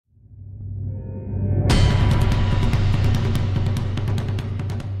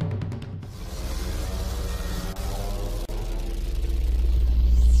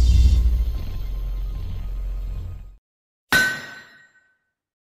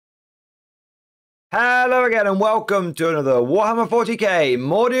Hello again and welcome to another Warhammer 40k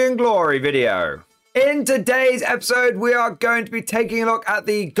Mordy and Glory video. In today's episode we are going to be taking a look at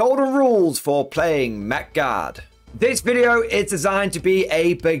the golden rules for playing Mech Guard. This video is designed to be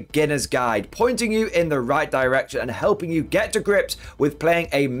a beginner's guide, pointing you in the right direction and helping you get to grips with playing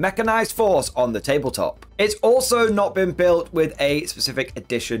a mechanized force on the tabletop. It's also not been built with a specific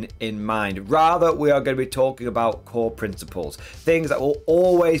edition in mind. Rather, we are going to be talking about core principles, things that will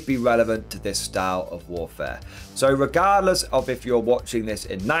always be relevant to this style of warfare. So regardless of if you're watching this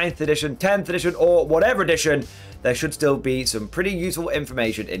in 9th edition, 10th edition, or whatever edition, there should still be some pretty useful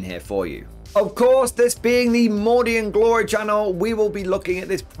information in here for you. Of course, this being the Mordy and Glory channel, we will be looking at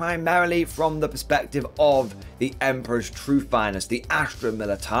this primarily from the perspective of the Emperor's True Finest, the Astra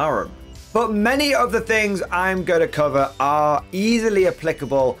Militarum. But many of the things I'm going to cover are easily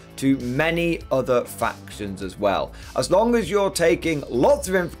applicable to many other factions as well. As long as you're taking lots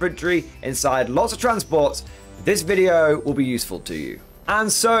of infantry inside lots of transports, this video will be useful to you. And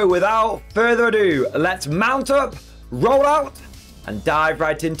so without further ado, let's mount up, roll out, and dive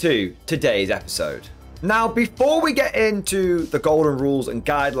right into today's episode. Now, before we get into the golden rules and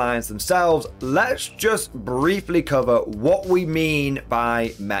guidelines themselves, let's just briefly cover what we mean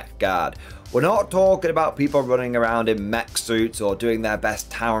by Mech Guard. We're not talking about people running around in mech suits or doing their best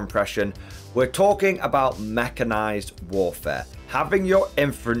tower impression. We're talking about mechanized warfare. Having your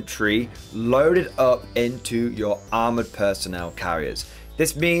infantry loaded up into your armored personnel carriers.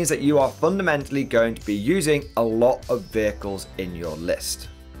 This means that you are fundamentally going to be using a lot of vehicles in your list.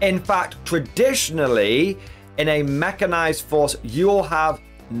 In fact, traditionally, in a mechanized force, you will have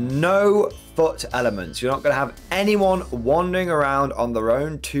no foot elements. You're not going to have anyone wandering around on their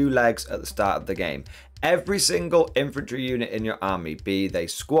own two legs at the start of the game. Every single infantry unit in your army, be they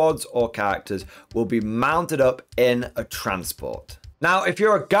squads or characters, will be mounted up in a transport. Now, if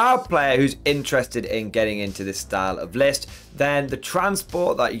you're a guard player who's interested in getting into this style of list, then the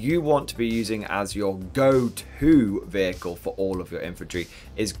transport that you want to be using as your go-to vehicle for all of your infantry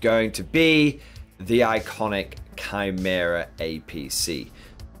is going to be the iconic Chimera APC.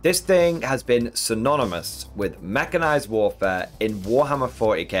 This thing has been synonymous with mechanized warfare in Warhammer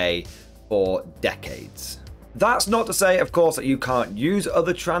 40k for decades. That's not to say, of course, that you can't use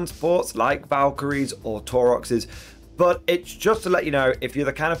other transports like Valkyries or Tauroxes, but it's just to let you know, if you're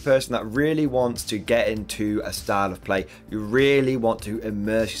the kind of person that really wants to get into a style of play, you really want to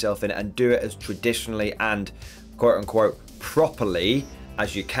immerse yourself in it and do it as traditionally and quote-unquote properly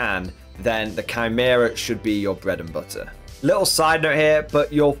as you can, then the Chimera should be your bread and butter. Little side note here,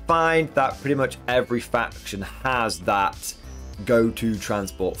 but you'll find that pretty much every faction has that go-to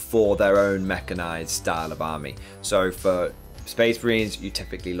transport for their own mechanized style of army. So for Space Marines, you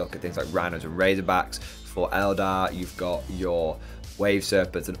typically look at things like Rhinos and Razorbacks. For Eldar, you've got your Wave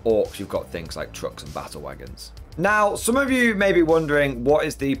Serpents, and Orcs, you've got things like trucks and battle wagons. Now, some of you may be wondering, what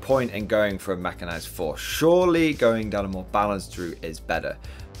is the point in going for a mechanized force? Surely going down a more balanced route is better.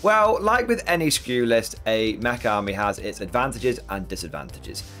 Well, like with any SKU list, a mech army has its advantages and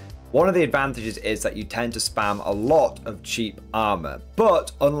disadvantages. One of the advantages is that you tend to spam a lot of cheap armor,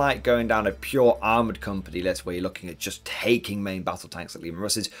 but unlike going down a pure armored company list where you're looking at just taking main battle tanks like Leman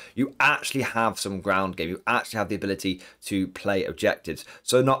Russes, you actually have some ground game. You actually have the ability to play objectives.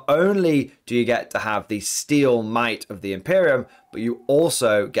 So not only do you get to have the steel might of the Imperium, but you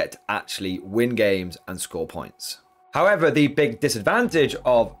also get to actually win games and score points. However, the big disadvantage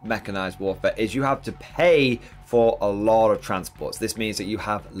of mechanized warfare is you have to pay for a lot of transports. This means that you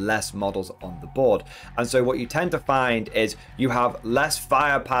have less models on the board. And so what you tend to find is you have less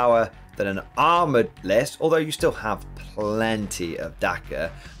firepower than an armored list, although you still have plenty of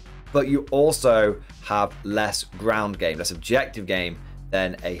DACA, but you also have less ground game, less objective game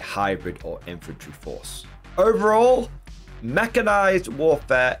than a hybrid or infantry force. Overall, mechanized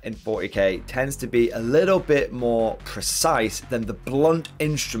warfare in 40k tends to be a little bit more precise than the blunt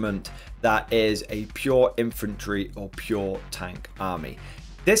instrument that is a pure infantry or pure tank army.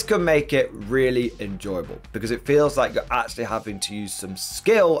 This can make it really enjoyable because it feels like you're actually having to use some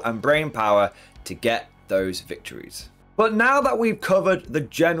skill and brain power to get those victories. But now that we've covered the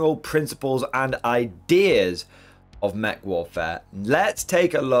general principles and ideas of mech warfare, let's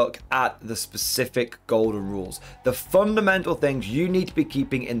take a look at the specific golden rules, the fundamental things you need to be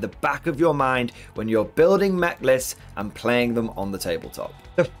keeping in the back of your mind when you're building mech lists and playing them on the tabletop.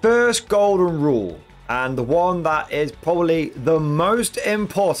 The first golden rule, and the one that is probably the most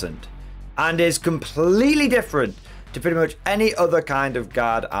important and is completely different to pretty much any other kind of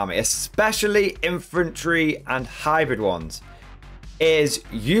guard army, especially infantry and hybrid ones, is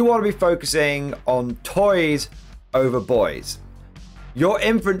you want to be focusing on toys over boys. Your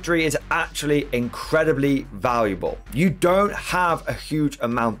infantry is actually incredibly valuable. You don't have a huge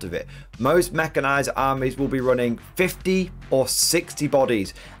amount of it. Most mechanized armies will be running 50 or 60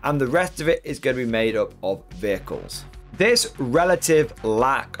 bodies, and the rest of it is going to be made up of vehicles. This relative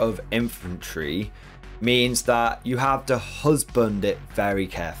lack of infantry means that you have to husband it very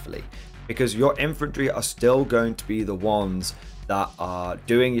carefully, because your infantry are still going to be the ones that are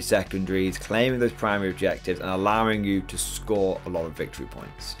doing your secondaries, claiming those primary objectives, and allowing you to score a lot of victory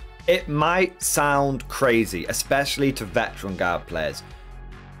points. It might sound crazy, especially to veteran guard players,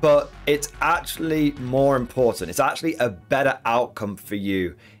 but it's actually more important. It's actually a better outcome for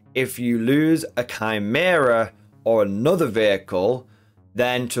you if you lose a Chimera or another vehicle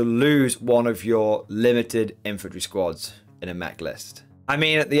than to lose one of your limited infantry squads in a mech list. I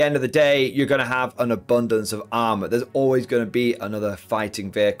mean, at the end of the day, you're going to have an abundance of armor. There's always going to be another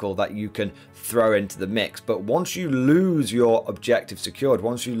fighting vehicle that you can throw into the mix. But once you lose your objective secured,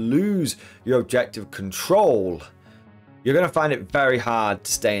 once you lose your objective control, you're going to find it very hard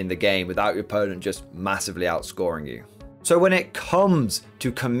to stay in the game without your opponent just massively outscoring you. So when it comes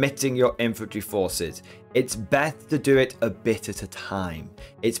to committing your infantry forces, it's better to do it a bit at a time.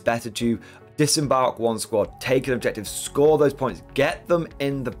 It's better to disembark one squad, take an objective, score those points, get them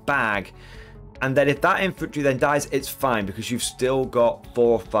in the bag, and then if that infantry then dies, it's fine, because you've still got 4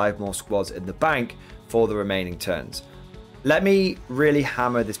 or 5 more squads in the bank for the remaining turns. Let me really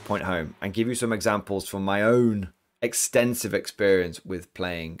hammer this point home and give you some examples from my own extensive experience with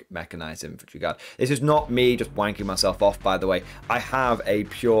playing mechanized infantry guard. This is not me just wanking myself off, by the way. I have a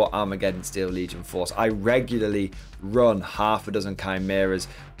pure Armageddon Steel Legion force. I regularly run half a dozen Chimeras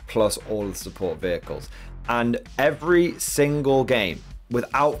plus all the support vehicles, and every single game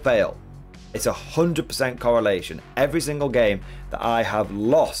without fail, it's 100% correlation. Every single game that I have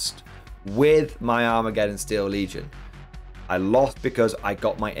lost with my Armageddon Steel Legion, I lost because I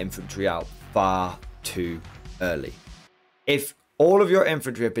got my infantry out far too early. If all of your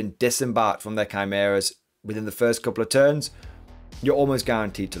infantry have been disembarked from their Chimeras within the first couple of turns, you're almost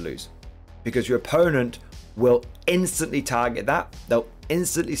guaranteed to lose, because your opponent will instantly target that. They'll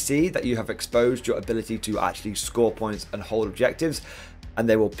instantly see that you have exposed your ability to actually score points and hold objectives, and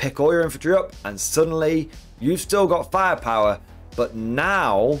they will pick all your infantry up, and suddenly you've still got firepower, but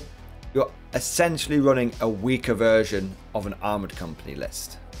now you're essentially running a weaker version of an armored company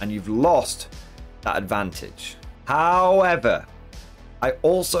list, and you've lost that advantage. However, I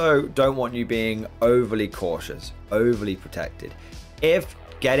also don't want you being overly cautious, overly protected. If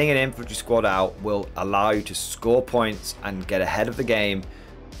getting an infantry squad out will allow you to score points and get ahead of the game,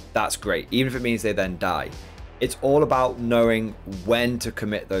 that's great, even if it means they then die. It's all about knowing when to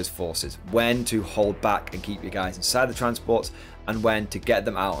commit those forces, when to hold back and keep your guys inside the transports, and when to get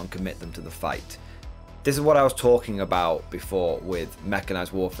them out and commit them to the fight. This is what I was talking about before with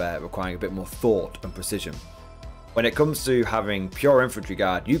mechanized warfare requiring a bit more thought and precision. When it comes to having pure infantry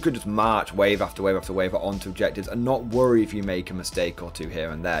guard, you could just march wave after wave after wave onto objectives and not worry if you make a mistake or two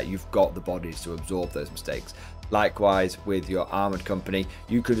here and there. You've got the bodies to absorb those mistakes. Likewise, with your armored company,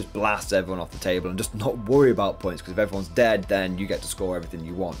 you could just blast everyone off the table and just not worry about points, because if everyone's dead, then you get to score everything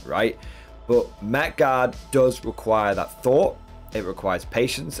you want, right? But mech guard does require that thought, it requires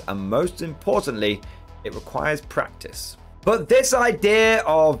patience, and most importantly, it requires practice. But this idea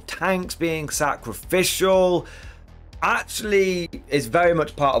of tanks being sacrificial actually is very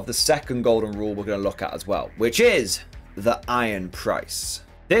much part of the second golden rule we're going to look at as well, which is the iron price.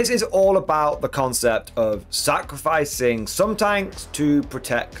 This is all about the concept of sacrificing some tanks to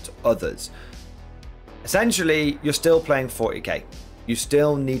protect others. Essentially, you're still playing 40k. You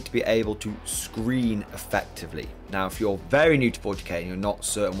still need to be able to screen effectively. Now, if you're very new to 40k and you're not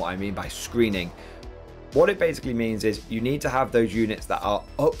certain what I mean by screening, what it basically means is you need to have those units that are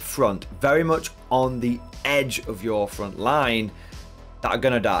up front, very much on the edge of your front line, that are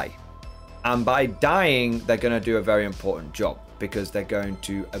going to die. And by dying, they're going to do a very important job, because they're going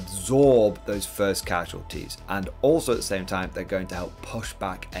to absorb those first casualties. And also at the same time, they're going to help push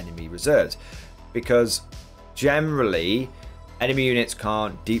back enemy reserves, because generally enemy units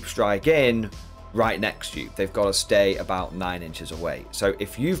can't deep strike in right next to you. They've got to stay about 9 inches away. So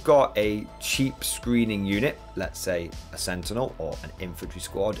if you've got a cheap screening unit, let's say a sentinel or an infantry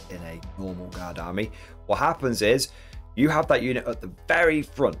squad in a normal guard army, what happens is you have that unit at the very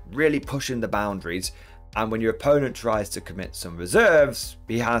front, really pushing the boundaries, and when your opponent tries to commit some reserves,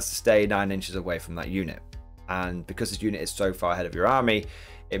 he has to stay 9 inches away from that unit. And because this unit is so far ahead of your army,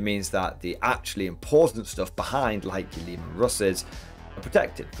 it means that the actually important stuff behind, like your Lehman Russes, are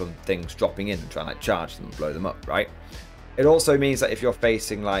protected from things dropping in and trying to charge them and blow them up, right? It also means that if you're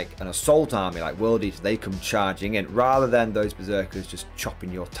facing like an assault army like World Eaters, they come charging in, rather than those berserkers just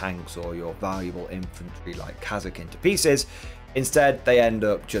chopping your tanks or your valuable infantry like Kazakh into pieces. Instead, they end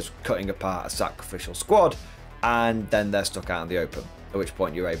up just cutting apart a sacrificial squad, and then they're stuck out in the open, at which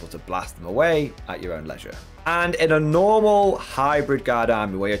point you're able to blast them away at your own leisure. And in a normal hybrid guard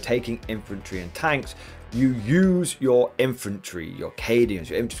army where you're taking infantry and tanks, you use your infantry, your Cadians,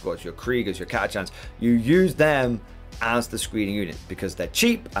 your infantry squads, your Kriegers, your Katachans, you use them as the screening unit because they're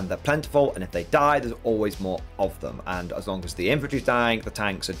cheap and they're plentiful, and if they die, there's always more of them. And as long as the infantry's dying, the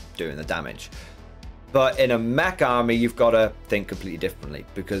tanks are doing the damage. But in a mech army, you've got to think completely differently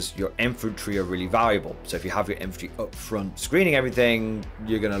because your infantry are really valuable. So if you have your infantry up front screening everything,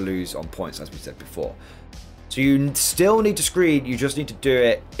 you're going to lose on points, as we said before. So you still need to screen, you just need to do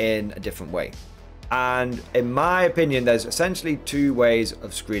it in a different way. And in my opinion, there's essentially two ways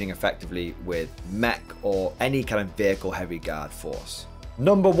of screening effectively with mech or any kind of vehicle heavy guard force.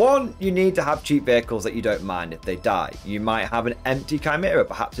 Number one, you need to have cheap vehicles that you don't mind if they die. You might have an empty Chimera,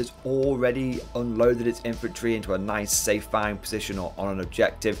 perhaps it's already unloaded its infantry into a nice safe firing position or on an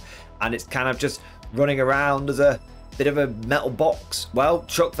objective, and it's kind of just running around as a bit of a metal box. Well,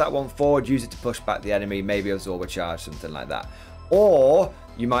 chuck that one forward, use it to push back the enemy, maybe absorb a charge, something like that. Or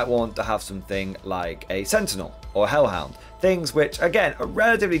you might want to have something like a Sentinel or a Hellhound. Things which, again, are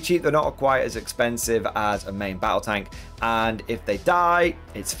relatively cheap. They're not quite as expensive as a main battle tank. And if they die,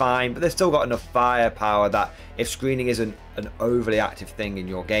 it's fine. But they've still got enough firepower that if screening isn't an overly active thing in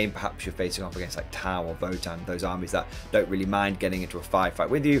your game, perhaps you're facing off against like Tau or Votan, those armies that don't really mind getting into a firefight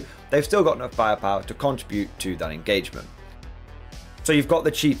with you, they've still got enough firepower to contribute to that engagement. So you've got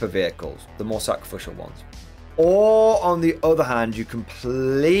the cheaper vehicles, the more sacrificial ones. Or on the other hand, you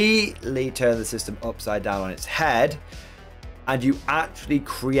completely turn the system upside down on its head and you actually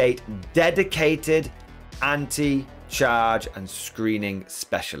create dedicated anti-charge and screening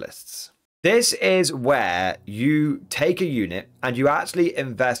specialists. This is where you take a unit and you actually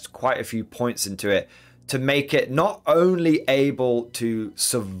invest quite a few points into it to make it not only able to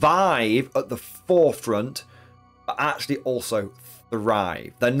survive at the forefront, but actually also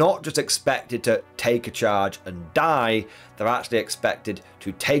thrive. They're not just expected to take a charge and die, they're actually expected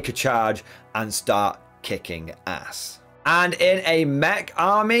to take a charge and start kicking ass. And in a mech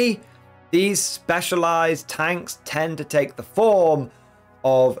army, these specialized tanks tend to take the form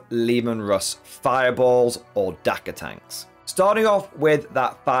of Lehman Russ fireballs or Daka tanks. Starting off with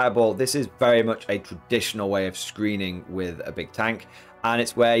that fireball, this is very much a traditional way of screening with a big tank. And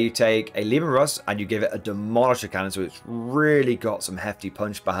it's where you take a Lehman Russ and you give it a demolisher cannon, so it's really got some hefty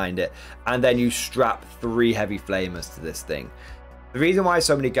punch behind it. And then you strap 3 heavy flamers to this thing. The reason why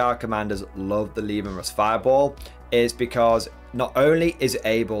so many guard commanders love the Lehman Russ fireball is because not only is it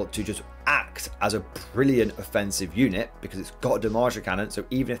able to just act as a brilliant offensive unit, because it's got a demolisher cannon, so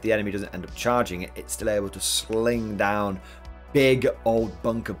even if the enemy doesn't end up charging it, it's still able to sling down big old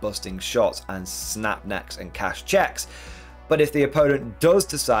bunker busting shots and snap necks and cash checks. But if the opponent does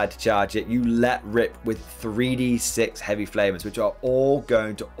decide to charge it, you let rip with 3d6 heavy flamers, which are all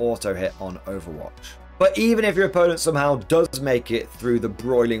going to auto hit on Overwatch. But even if your opponent somehow does make it through the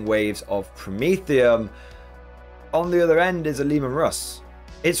broiling waves of Prometheum, on the other end is a Lehman Russ.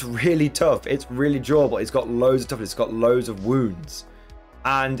 It's really tough, it's really durable, it's got loads of toughness, it's got loads of wounds.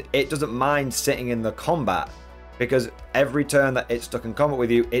 And it doesn't mind sitting in the combat, because every turn that it's stuck in combat with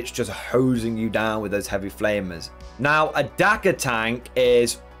you, it's just hosing you down with those heavy flamers. Now, a Daka tank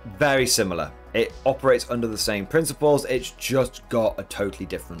is very similar. It operates under the same principles, it's just got a totally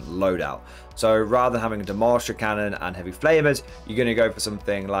different loadout. So rather than having a demolisher cannon and heavy flamers, you're going to go for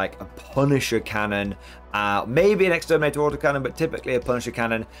something like a Punisher cannon, maybe an Exterminator autocannon, but typically a Punisher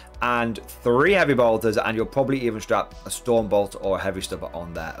cannon, and 3 heavy bolters, and you'll probably even strap a Storm Bolt or a heavy stubber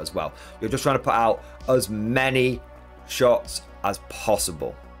on there as well. You're just trying to put out as many shots as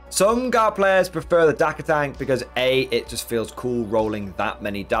possible. Some guard players prefer the Daka tank because A, it just feels cool rolling that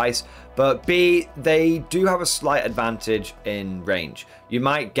many dice, but B, they do have a slight advantage in range. You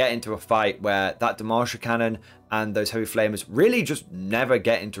might get into a fight where that demolisher cannon and those heavy flamers really just never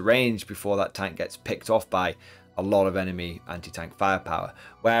get into range before that tank gets picked off by a lot of enemy anti-tank firepower.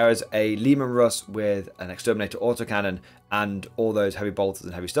 Whereas a Lehman Russ with an Exterminator autocannon and all those heavy bolters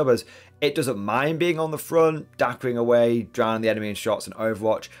and heavy stubbers, it doesn't mind being on the front, dackering away, drowning the enemy in shots and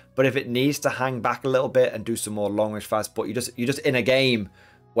Overwatch. But if it needs to hang back a little bit and do some more long-range fast support, you're just in a game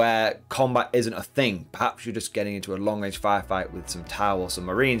where combat isn't a thing. Perhaps you're just getting into a long-range firefight with some Tau or some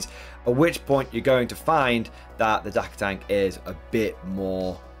Marines, at which point you're going to find that the Daka tank is a bit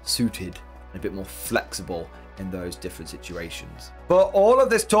more suited and a bit more flexible in those different situations. But all of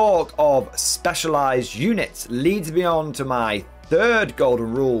this talk of specialized units leads me on to my third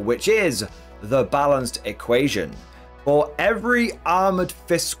golden rule, which is the balanced equation. For every armored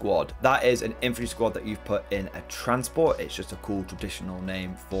fist squad, that is an infantry squad that you've put in a transport, it's just a cool traditional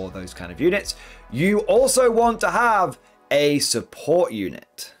name for those kind of units, you also want to have a support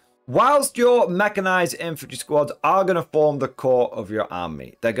unit. Whilst your mechanized infantry squads are going to form the core of your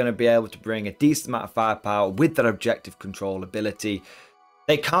army, they're going to be able to bring a decent amount of firepower with that objective control ability.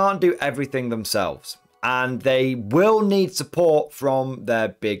 They can't do everything themselves, and they will need support from their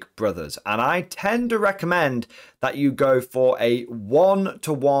big brothers. And I tend to recommend that you go for a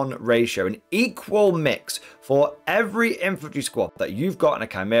 1-to-1 ratio, an equal mix. For every infantry squad that you've got in a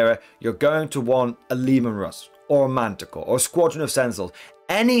Chimera, you're going to want a Leman Russ, or a Manticore, or a squadron of Sentinels.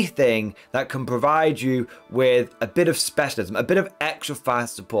 Anything that can provide you with a bit of specialism, a bit of extra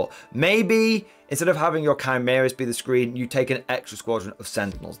fast support. Maybe instead of having your Chimeras be the screen, you take an extra squadron of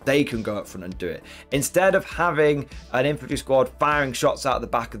Sentinels. They can go up front and do it. Instead of having an infantry squad firing shots out the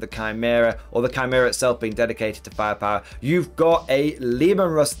back of the Chimera, or the Chimera itself being dedicated to firepower, you've got a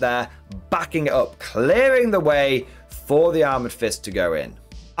Leman Russ there backing it up, clearing the way for the Armored Fist to go in.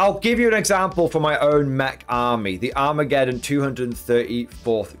 I'll give you an example from my own mech army, the Armageddon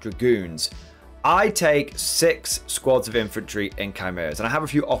 234th Dragoons. I take 6 squads of infantry in Chimeras, and I have a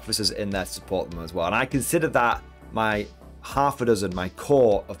few officers in there to support them as well. And I consider that my half a dozen, my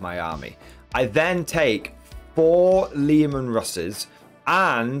core of my army. I then take 4 Leman Russes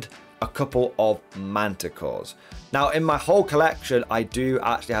and a couple of Manticores. Now, in my whole collection, I do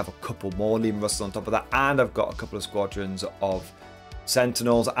actually have a couple more Leman Russes on top of that, and I've got a couple of squadrons of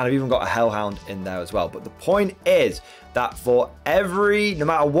Sentinels, and I've even got a Hellhound in there as well. But the point is that for every, no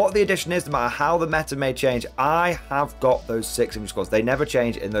matter what the addition is, no matter how the meta may change, I have got those 6 infantry squads. They never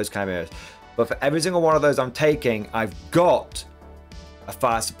change in those Chimeras. But for every single one of those I'm taking, I've got a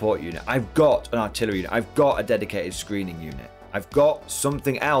fire support unit. I've got an artillery unit. I've got a dedicated screening unit. I've got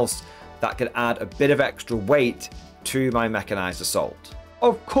something else that can add a bit of extra weight to my mechanized assault.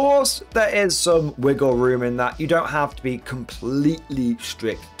 Of course, there is some wiggle room in that. You don't have to be completely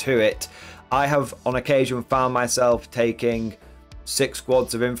strict to it. I have on occasion found myself taking 6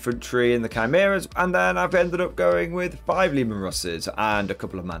 squads of infantry in the Chimeras, and then I've ended up going with 5 Leman Russes and a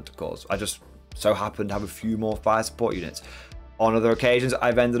couple of Manticores. I just so happened to have a few more fire support units. On other occasions,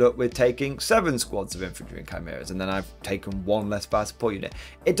 I've ended up with taking 7 squads of infantry in Chimeras, and then I've taken 1 less fire support unit.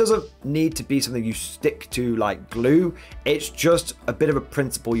 It doesn't need to be something you stick to like glue. It's just a bit of a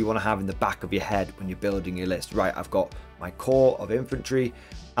principle you want to have in the back of your head when you're building your list. Right, I've got my core of infantry.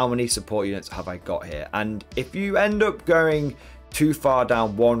 How many support units have I got here? And if you end up going too far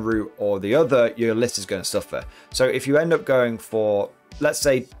down one route or the other, your list is going to suffer. So if you end up going for, let's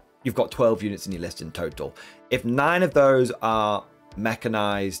say you've got 12 units in your list in total. If 9 of those are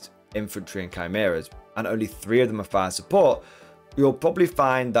mechanized infantry and Chimeras, and only 3 of them are fire support, you'll probably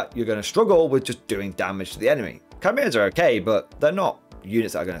find that you're going to struggle with just doing damage to the enemy. Chimeras are okay, but they're not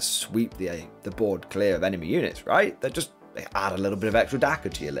units that are going to sweep the board clear of enemy units, right? They add a little bit of extra dagger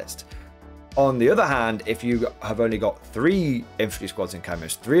to your list. On the other hand, if you have only got 3 infantry squads in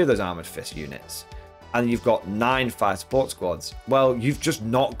Chimeras, 3 of those armored fist units, and you've got 9 fire support squads, well, you've just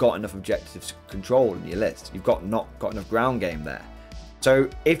not got enough objective control in your list. You've not got enough ground game there. So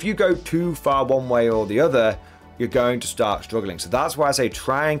if you go too far one way or the other, you're going to start struggling. So that's why I say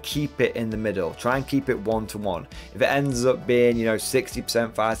try and keep it in the middle. Try and keep it 1-to-1. If it ends up being,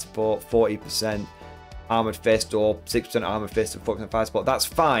 60% fire support, 40% armored fist, or 6% armored fist and 40% fire support, that's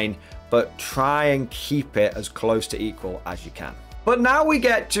fine, but try and keep it as close to equal as you can. But now we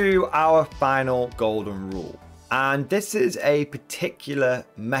get to our final golden rule. And this is a particular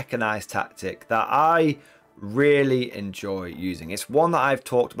mechanized tactic that I really enjoy using. It's one that I've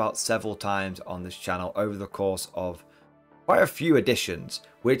talked about several times on this channel over the course of quite a few editions,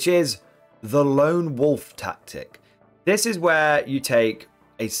 which is the lone wolf tactic. This is where you take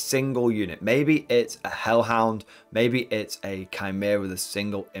a single unit. Maybe it's a Hellhound, maybe it's a Chimera with a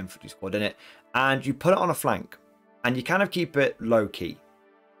single infantry squad in it, and you put it on a flank. And you kind of keep it low key.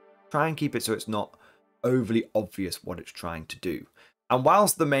 Try and keep it so it's not overly obvious what it's trying to do. And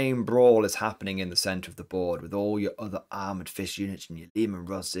whilst the main brawl is happening in the center of the board with all your other armored fist units and your Leman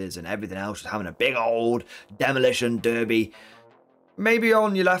Russes and everything else just having a big old demolition derby, maybe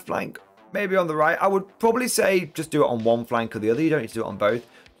on your left flank, maybe on the right, I would probably say just do it on one flank or the other. You don't need to do it on both.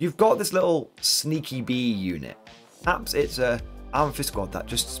 You've got this little sneaky bee unit. Perhaps it's a armored fist squad that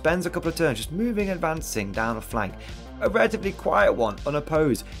just spends a couple of turns just moving and advancing down a flank. A relatively quiet one,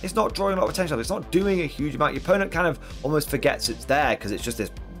 unopposed. It's not drawing a lot of attention. It's not doing a huge amount. Your opponent kind of almost forgets it's there because it's just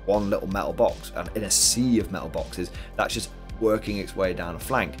this one little metal box, and in a sea of metal boxes that's just working its way down a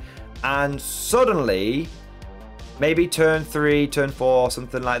flank. And suddenly, maybe turn 3, turn 4,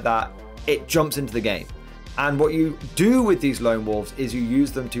 something like that, it jumps into the game. And what you do with these lone wolves is you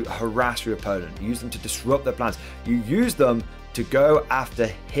use them to harass your opponent, you use them to disrupt their plans, you use them to go after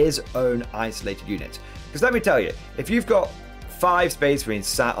his own isolated units. Because let me tell you, if you've got 5 Space Marines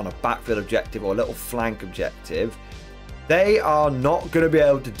sat on a backfield objective or a little flank objective, they are not going to be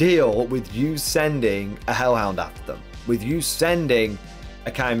able to deal with you sending a Hellhound after them, with you sending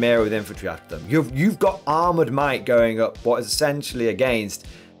a Chimera with infantry after them. You've got armored might going up what is essentially against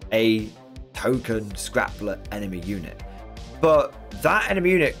a token scraplet enemy unit. But that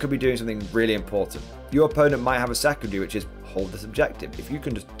enemy unit could be doing something really important. Your opponent might have a secondary, which is hold this objective. If you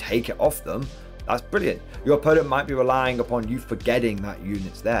can just take it off them, that's brilliant. Your opponent might be relying upon you forgetting that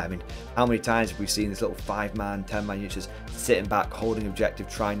unit's there. I mean, how many times have we seen this little 5-man, 10-man unit just sitting back, holding objective,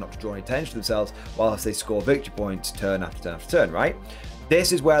 trying not to draw any attention to themselves whilst they score victory points turn after turn after turn, right?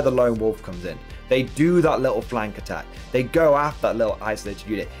 This is where the lone wolf comes in. They do that little flank attack. They go after that little isolated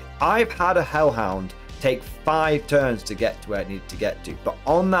unit. I've had a Hellhound take 5 turns to get to where it needed to get to, but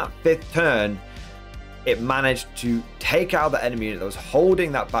on that 5th turn, it managed to take out the enemy unit that was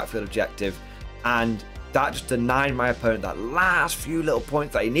holding that backfield objective, and that just denied my opponent that last few little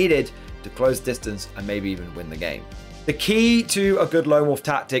points that he needed to close distance and maybe even win the game. The key to a good lone wolf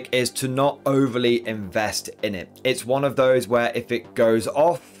tactic is to not overly invest in it. It's one of those where if it goes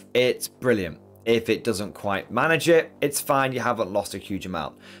off, it's brilliant. If it doesn't quite manage it, it's fine, you haven't lost a huge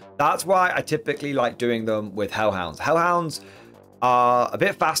amount. That's why I typically like doing them with Hellhounds. Hellhounds are a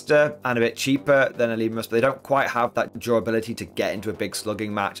bit faster and a bit cheaper than Elimus, but they don't quite have that durability to get into a big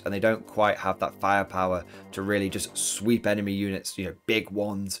slugging match, and they don't quite have that firepower to really just sweep enemy units, you know, big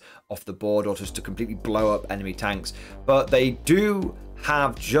ones off the board, or just to completely blow up enemy tanks. But they do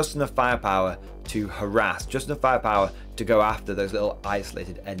have just enough firepower to harass, just enough firepower to go after those little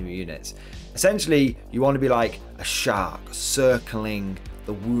isolated enemy units. Essentially, you want to be like a shark circling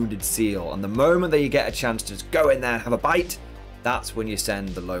the wounded seal, and the moment that you get a chance to just go in there and have a bite, that's when you send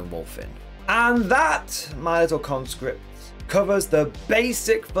the lone wolf in. And that, my little conscripts, covers the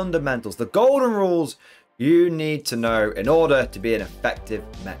basic fundamentals, the golden rules you need to know in order to be an effective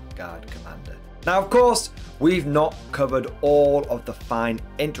Mech Guard commander. Now, of course, we've not covered all of the fine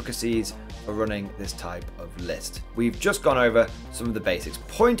intricacies for running this type of list. We've just gone over some of the basics,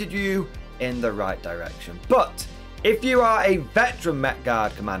 pointed you in the right direction. But if you are a veteran Mech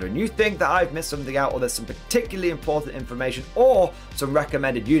Guard commander and you think that I've missed something out, or there's some particularly important information or some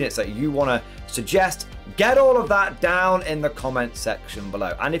recommended units that you want to suggest, get all of that down in the comment section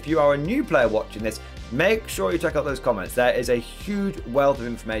below. And if you are a new player watching this, make sure you check out those comments. There is a huge wealth of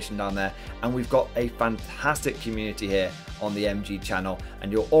information down there, and we've got a fantastic community here on the MG channel,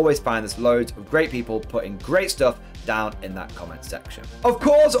 and you'll always find there's loads of great people putting great stuff down in that comment section. Of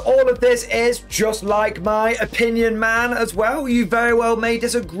course, all of this is just like my opinion, man, as well. You very well may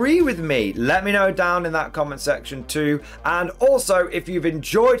disagree with me. Let me know down in that comment section too. And also, if you've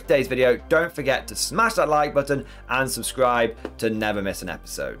enjoyed today's video, don't forget to smash that like button and subscribe to never miss an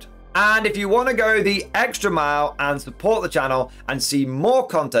episode. And if you want to go the extra mile and support the channel and see more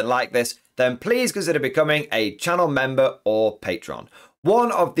content like this, then please consider becoming a channel member or patron.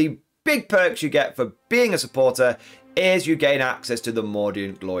 One of the big perks you get for being a supporter is you gain access to the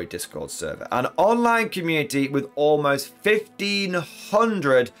Mordian Glory Discord server, an online community with almost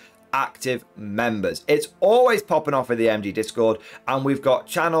 1,500 active members. It's always popping off in the MG Discord, and we've got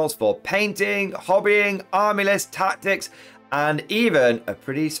channels for painting, hobbying, army list, tactics, and even a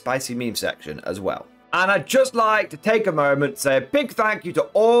pretty spicy meme section as well. And I'd just like to take a moment to say a big thank you to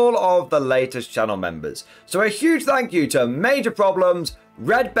all of the latest channel members. So a huge thank you to Major Problems,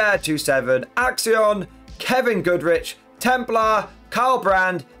 Red Bear 27, Axion, Kevin Goodrich, Templar, Carl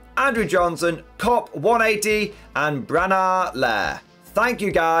Brand, Andrew Johnson, Cop 180, and Branagh Lair. Thank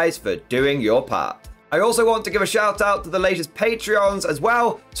you guys for doing your part. I also want to give a shout out to the latest Patreons as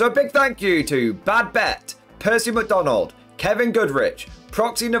well. So a big thank you to Bad Bet, Percy McDonald, Kevin Goodrich,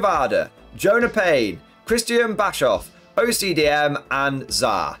 Proxy Nevada, Jonah Payne, Christian Bashoff, OCDM, and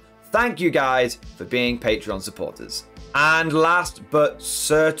Zar. Thank you guys for being Patreon supporters. And last but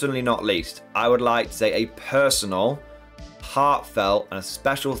certainly not least, I would like to say a personal, heartfelt, and a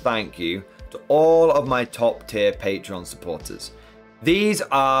special thank you to all of my top tier Patreon supporters. These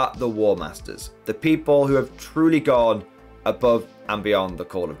are the War Masters, the people who have truly gone above and beyond the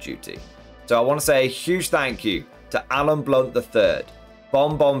call of duty. So I want to say a huge thank you to Alan Blunt III,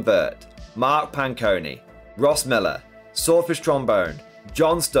 Bon Bon Vert, Mark Panconi, Ross Miller, Swordfish Trombone,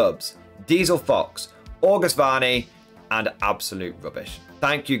 John Stubbs, Diesel Fox, August Varney, and Absolute Rubbish.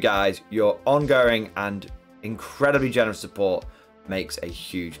 Thank you guys. Your ongoing and incredibly generous support makes a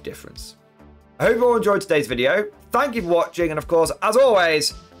huge difference. I hope you all enjoyed today's video. Thank you for watching, and of course, as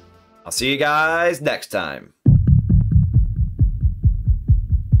always, I'll see you guys next time.